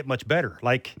how you can get much better.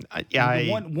 Like,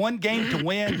 one game to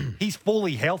win, he's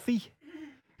fully healthy.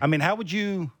 I mean, how would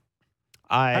you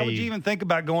even think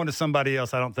about going to somebody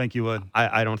else? I don't think you would.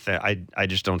 I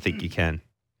just don't think you can.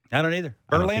 I don't either.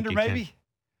 Verlander, maybe?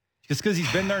 Just because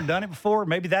he's been there and done it before?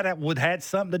 Maybe that would had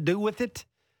something to do with it.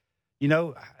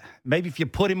 Maybe if you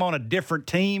put him on a different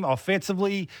team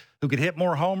offensively who could hit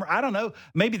more homers. I don't know.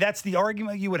 Maybe that's the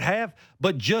argument you would have.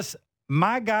 But just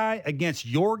my guy against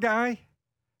your guy,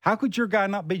 how could your guy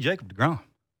not be Jacob DeGrom?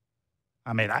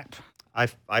 I mean,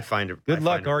 I find it. Good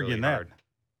luck arguing that.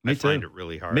 I find it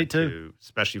really hard. Me too.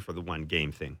 Especially for the one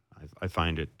game thing. I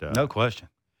find it. No question.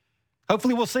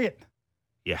 Hopefully we'll see it.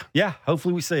 Yeah. Yeah,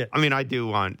 hopefully we see it. I mean, I do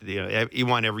want, you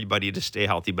want everybody to stay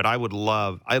healthy, but I'd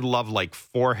love like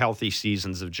 4 healthy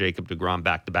seasons of Jacob DeGrom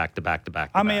back to back.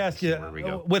 Let me ask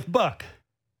you, with Buck,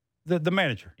 the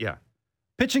manager. Yeah.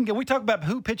 Pitching, we talk about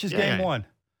who pitches game one.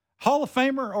 Hall of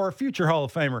Famer or a future Hall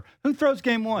of Famer? Who throws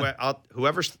game one?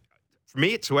 For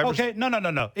me, it's whoever's. Okay,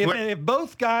 no. If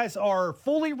both guys are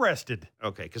fully rested.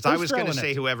 Okay, because I was going to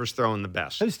say whoever's throwing the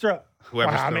best.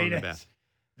 Whoever's throwing the best.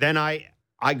 Then I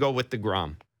go with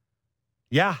DeGrom.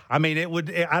 Yeah, I mean,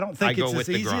 I don't think it's as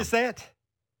easy as that.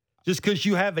 Just because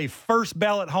you have a first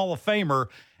ballot Hall of Famer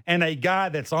and a guy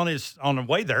that's on the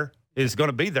way there is going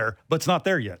to be there, but it's not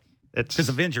there yet because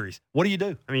of injuries. What do you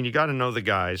do? I mean, you got to know the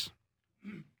guys.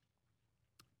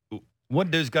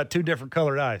 One dude's got 2 different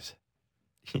colored eyes.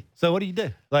 So what do you do?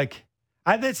 Like,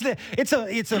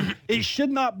 it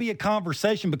should not be a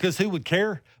conversation because who would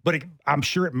care? But I'm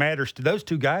sure it matters to those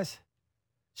 2 guys.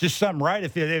 It's just something, right?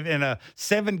 If in a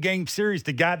 7-game series,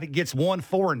 the guy that gets 1,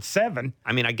 4, and 7.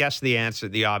 I mean, I guess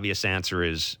the obvious answer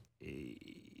is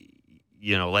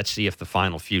let's see if the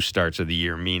final few starts of the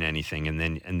year mean anything, and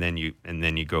then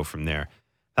you go from there.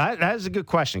 That is a good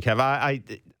question,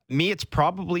 Kev. It's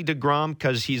probably DeGrom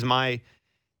because he's my.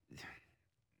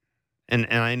 And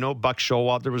I know Buck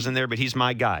Showalter was in there, but he's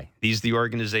my guy. He's the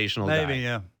organizational guy. Maybe,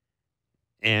 yeah.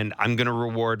 And I'm going to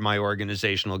reward my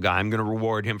organizational guy. I'm going to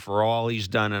reward him for all he's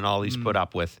done and all he's put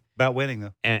up with. About winning,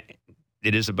 though. And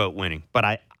it is about winning.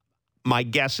 But my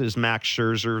guess is Max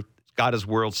Scherzer got his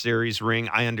World Series ring.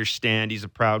 I understand he's a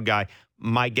proud guy.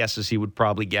 My guess is he would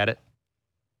probably get it.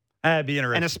 That'd be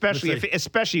interesting. And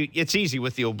especially it's easy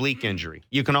with the oblique injury.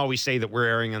 You can always say that we're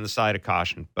erring on the side of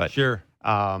caution. But sure.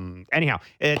 Anyhow,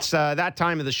 it's that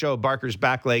time of the show, Barker's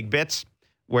Back Leg Bits,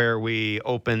 where we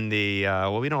open we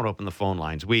don't open the phone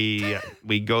lines. We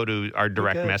go to our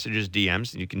direct messages,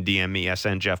 DMs. You can DM me,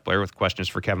 SN Jeff Blair, with questions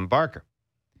for Kevin Barker.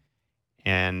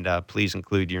 And please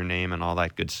include your name and all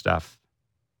that good stuff.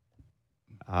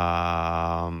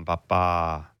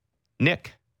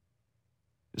 Nick.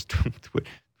 His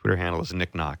Twitter handle is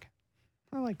Nick Knock.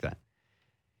 I like that.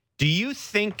 Do you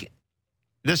think...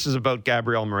 This is about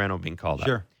Gabriel Moreno being called up.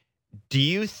 Sure. Do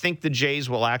you think the Jays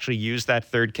will actually use that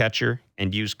third catcher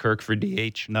and use Kirk for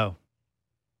DH? No.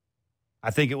 I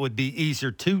think it would be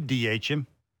easier to DH him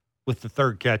with the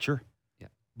third catcher. Yeah.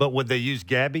 But would they use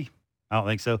Gabby? I don't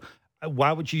think so.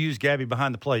 Why would you use Gabby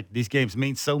behind the plate? These games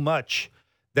mean so much.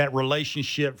 That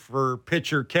relationship for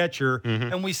pitcher-catcher,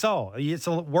 and we saw it's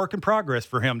a work in progress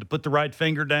for him to put the right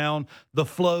finger down, the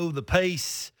flow, the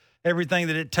pace, everything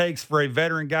that it takes for a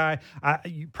veteran guy.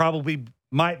 You probably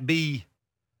might be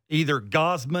either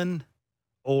Gausman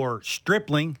or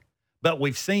Stripling, but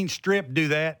we've seen Strip do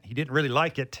that. He didn't really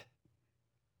like it.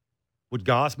 Would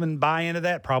Gausman buy into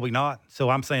that? Probably not. So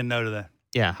I'm saying no to that.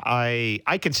 Yeah,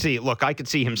 I could see it. Look, I could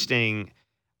see him staying.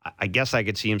 I guess I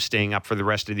could see him staying up for the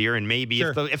rest of the year, and maybe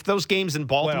if those games in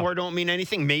Baltimore don't mean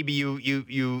anything, maybe you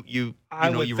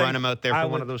run him out there for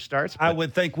one of those starts. I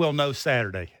would think we'll know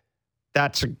Saturday.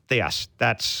 That's a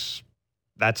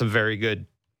very good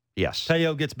yes.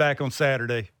 Teo gets back on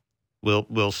Saturday.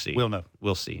 We'll see. We'll know.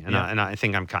 We'll see. And I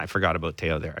think I forgot about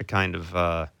Teo there. I kind of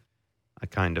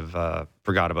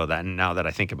forgot about that, and now that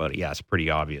I think about it, yeah, it's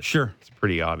pretty obvious. Sure, it's a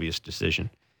pretty obvious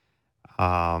decision.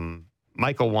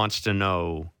 Michael wants to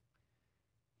know,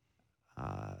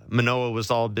 Manoah was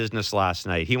all business last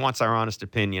night. He wants our honest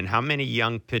opinion. How many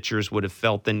young pitchers would have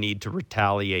felt the need to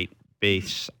retaliate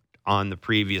based on the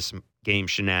previous game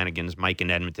shenanigans? Mike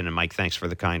in Edmonton. And Mike, thanks for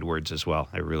the kind words as well.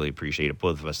 I really appreciate it.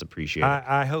 Both of us appreciate it.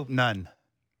 I hope none.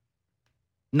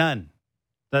 None.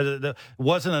 It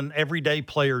wasn't an everyday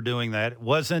player doing that. It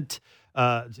wasn't,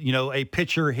 a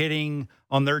pitcher hitting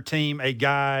on their team, a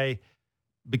guy –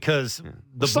 because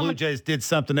Blue Jays did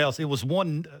something else. It was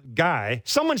one guy.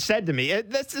 Someone said to me,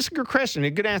 this is a good question,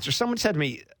 a good answer. Someone said to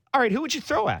me, all right, who would you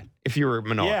throw at if you were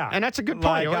Manoah? Yeah. And that's a good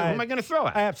point. Who am I going to throw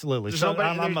at? Absolutely. So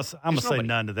I'm going to say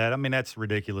none to that. I mean, that's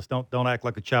ridiculous. Don't act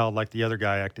like a child like the other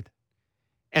guy acted.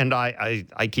 And I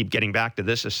keep getting back to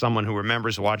this as someone who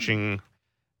remembers watching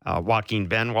Joaquin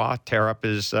Benoit tear up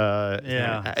his in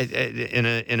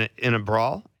a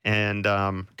brawl and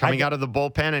coming out of the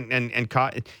bullpen and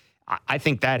caught. I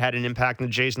think that had an impact on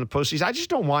the Jays in the postseason. I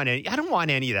don't want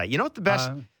any of that. You know what the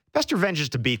best revenge is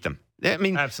to beat them. I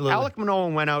mean, absolutely. Alek Manoah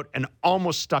went out and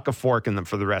almost stuck a fork in them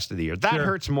for the rest of the year. That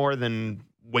hurts more than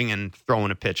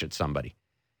throwing a pitch at somebody.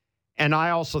 And I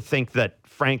also think that,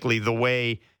 frankly,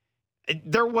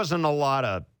 there wasn't a lot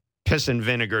of piss and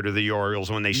vinegar to the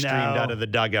Orioles when they streamed out of the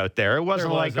dugout there. It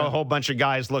wasn't like a whole bunch of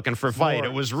guys looking for a fight.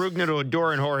 It was Rougned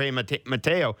Odor and Jorge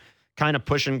Mateo kind of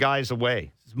pushing guys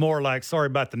away. It's more like, sorry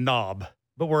about the knob,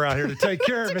 but we're out here to take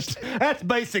care of it. That's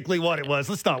basically what it was.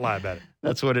 Let's not lie about it.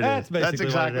 That's what it is. That's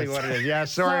exactly what it is. Yeah,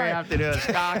 sorry I have to do this.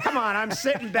 Come on, I'm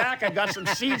sitting back. I got some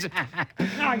seeds.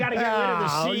 I got to get rid of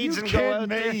the seeds and go out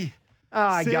there.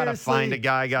 I got to find a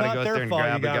guy. I got to go out there and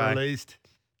grab a guy. Released.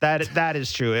 That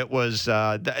is true. It was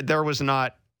there was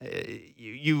not.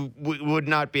 You would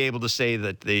not be able to say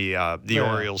that the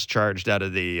Orioles charged out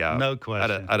of the no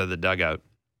question out of the dugout.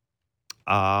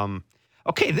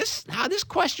 Okay, this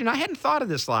question, I hadn't thought of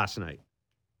this last night.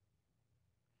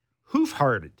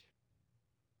 Hoof-hearted.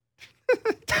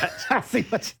 that's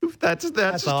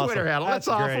his awesome. Twitter handle. That's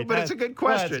awful, great. but it's a good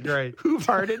question. That's great.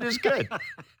 Hoof-hearted is good.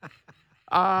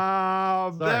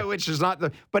 Which is not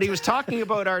the. But he was talking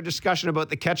about our discussion about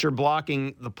the catcher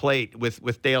blocking the plate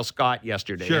with Dale Scott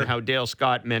yesterday, and how Dale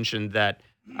Scott mentioned that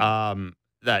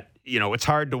it's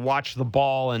hard to watch the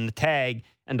ball and the tag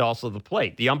and also the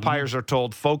plate. The umpires are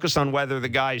told focus on whether the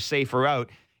guy is safe or out.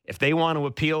 If they want to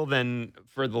appeal, then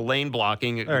for the lane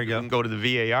blocking, you can go to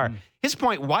the VAR. His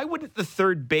point: why wouldn't the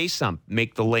third base ump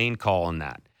make the lane call on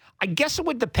that? I guess it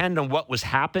would depend on what was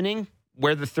happening,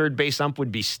 where the third base ump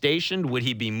would be stationed. Would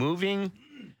he be moving?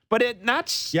 But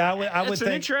that's I would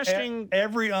think interesting.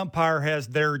 Every umpire has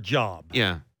their job.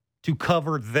 Yeah. To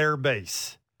cover their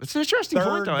base. It's an interesting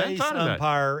point, though. I hadn't Third thought base of that.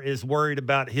 umpire is worried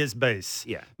about his base.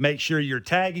 Yeah. Make sure you're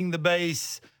tagging the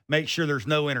base. Make sure there's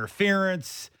no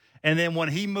interference. And then when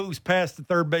he moves past the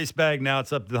third base bag, now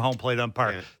it's up to the home plate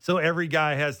umpire. Yeah. So every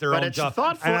guy has their own job.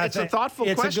 It's a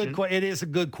thoughtful question. It is a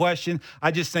good question.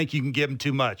 I just think you can give them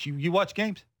too much. You watch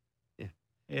games?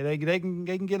 Yeah, they can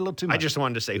get a little too much. I just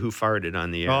wanted to say who farted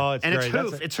on the air. Oh, it's great. It's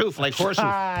hoof. It's hoof, like horse hoof.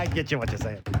 I get you what you're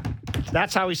saying.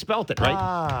 That's how he spelt it,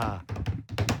 right?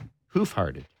 Hoof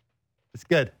farted. It's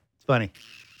good. It's funny.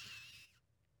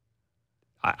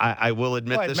 I will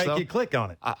admit this, though. Make you click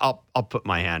on it. I'll put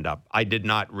my hand up. I did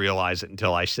not realize it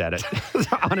until I said it.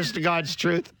 Honest to God's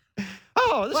truth.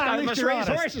 Oh, this guy must raise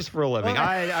horses for a living.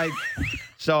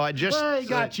 So I just... Well, he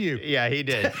got you. Yeah, he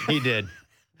did. He did.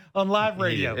 On live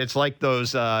radio. It's like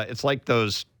those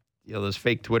those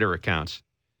fake Twitter accounts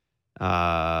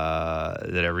that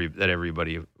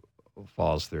everybody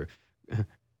falls through.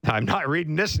 I'm not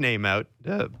reading this name out,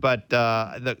 but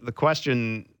the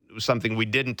question was something we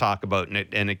didn't talk about,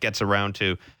 and it gets around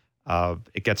to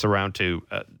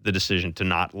the decision to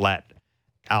not let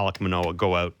Alek Manoah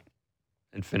go out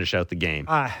and finish out the game.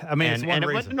 It's one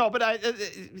reason.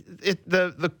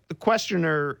 The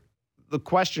questioner. The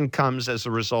question comes as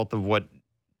a result of what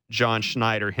John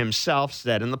Schneider himself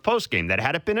said in the postgame, that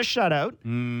had it been a shutout,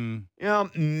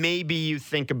 maybe you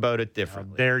think about it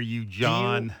differently. How dare you,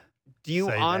 John? Do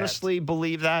you honestly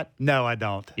believe that? No, I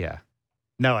don't. Yeah.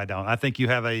 No, I don't. I think you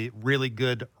have a really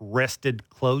good rested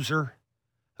closer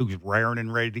who's raring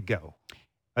and ready to go.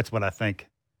 That's what I think.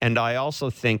 And I also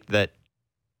think that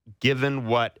given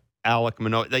what Alek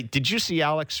Manoah, did you see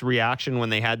Alek's reaction when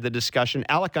they had the discussion?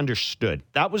 Alek understood.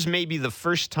 That was maybe the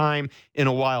first time in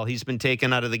a while he's been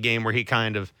taken out of the game where he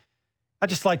kind of... I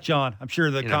just like John. I'm sure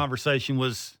the conversation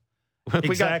was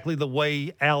exactly the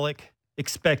way Alek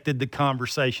expected the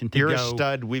conversation to go. You're a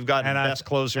stud. We've got the best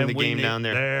closer in the game down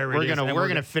there. We're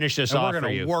gonna finish this off for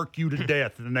you. We're gonna work you to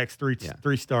death in the next three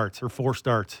starts or 4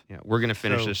 starts. Yeah, we're gonna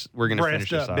finish this. We're gonna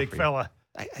finish this off, big fella.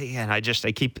 I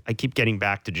keep getting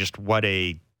back to just what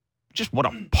a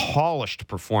polished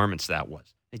performance that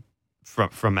was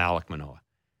from Alek Manoah.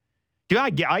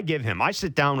 I give him. I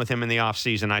sit down with him in the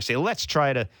offseason. I say, let's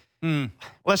try to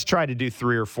do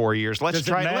 3 or 4 years. Let's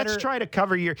try to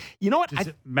cover your. You know what? Does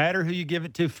it matter who you give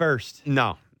it to first?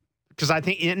 No. Because I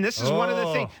think, and this is one of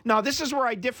the things. No, this is where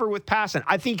I differ with Passan.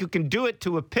 I think you can do it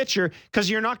to a pitcher because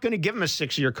you're not going to give him a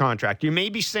 6-year contract. You may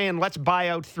be saying, let's buy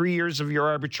out 3 years of your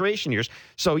arbitration years.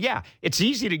 So, yeah, it's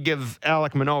easy to give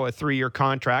Alek Manoah a 3-year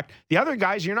contract. The other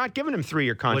guys, you're not giving him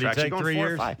 3-year contracts. Would he take you're going 3 4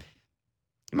 years? or 5.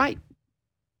 You might.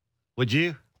 Would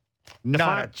you?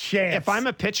 Not a chance. If I'm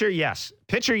a pitcher, yes.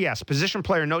 Pitcher, yes. Position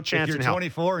player, no chance in hell. If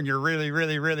you're 24 and you're really,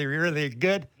 really, really, really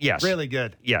good? Yes. Really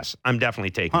good? Yes, I'm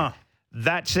definitely taking it.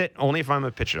 That's it. Only if I'm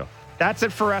a pitcher, though. That's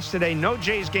it for us today. No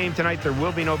Jays game tonight. There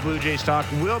will be no Blue Jays talk.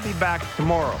 We'll be back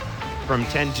tomorrow from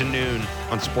 10 to noon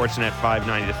on Sportsnet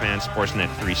 590 The Fan, Sportsnet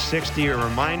 360. A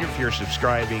reminder, if you're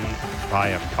subscribing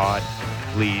via pod,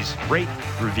 please rate,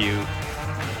 review,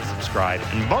 subscribe,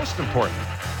 and most importantly,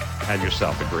 have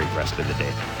yourself a great rest of the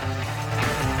day.